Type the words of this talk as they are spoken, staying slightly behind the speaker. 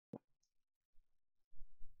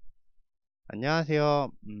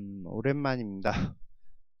안녕하세요. 오랜만입니다.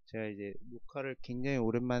 제가 이제 녹화를 굉장히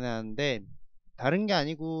오랜만에 하는데, 다른 게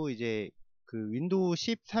아니고, 이제 그 윈도우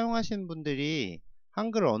 10 사용하시는 분들이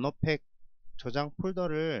한글 언어팩 저장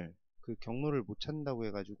폴더를 그 경로를 못 찾는다고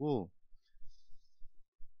해가지고,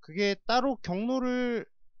 그게 따로 경로를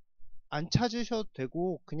안 찾으셔도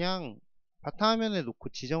되고, 그냥 바탕화면에 놓고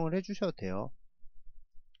지정을 해 주셔도 돼요.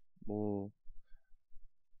 뭐,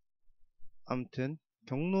 아무튼,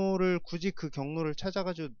 경로를, 굳이 그 경로를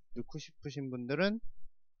찾아가지고 넣고 싶으신 분들은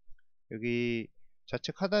여기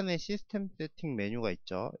좌측 하단에 시스템 세팅 메뉴가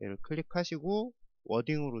있죠. 얘를 클릭하시고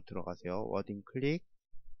워딩으로 들어가세요. 워딩 클릭.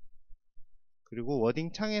 그리고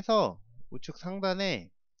워딩 창에서 우측 상단에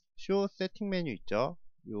쇼 세팅 메뉴 있죠.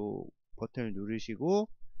 요 버튼을 누르시고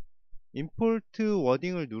임포트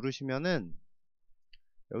워딩을 누르시면은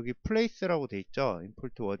여기 place라고 돼 있죠.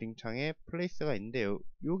 임포트 워딩 창에 place가 있는데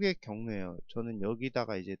요게 경로예요. 저는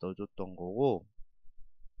여기다가 이제 넣어줬던 거고,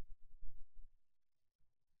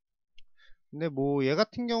 근데 뭐 얘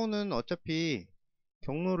같은 경우는 어차피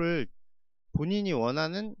경로를 본인이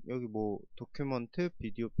원하는 여기 뭐 도큐먼트,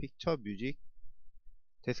 비디오, 픽처, 뮤직,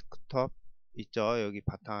 데스크톱 있죠. 여기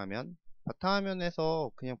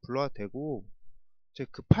바탕화면에서 그냥 불러도 되고,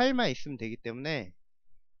 그 파일만 있으면 되기 때문에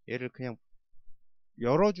얘를 그냥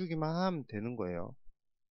열어주기만 하면 되는 거예요.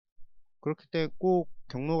 그렇기 때문에 꼭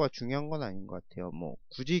경로가 중요한 건 아닌 것 같아요. 뭐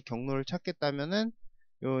굳이 경로를 찾겠다면은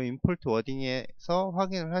요 임포트 워딩에서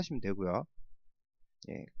확인을 하시면 되고요.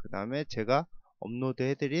 예, 그 다음에 제가 업로드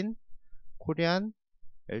해드린 코리안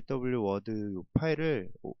LW 워드 요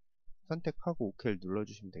파일을 선택하고 OK를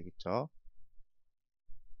눌러주시면 되겠죠.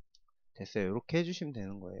 됐어요. 이렇게 해주시면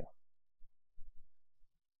되는 거예요.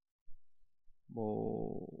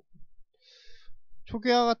 뭐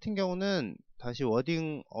초기화 같은 경우는 다시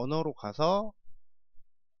워딩 언어로 가서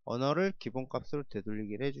언어를 기본값으로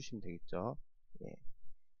되돌리기를 해주시면 되겠죠. 예,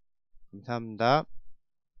 감사합니다.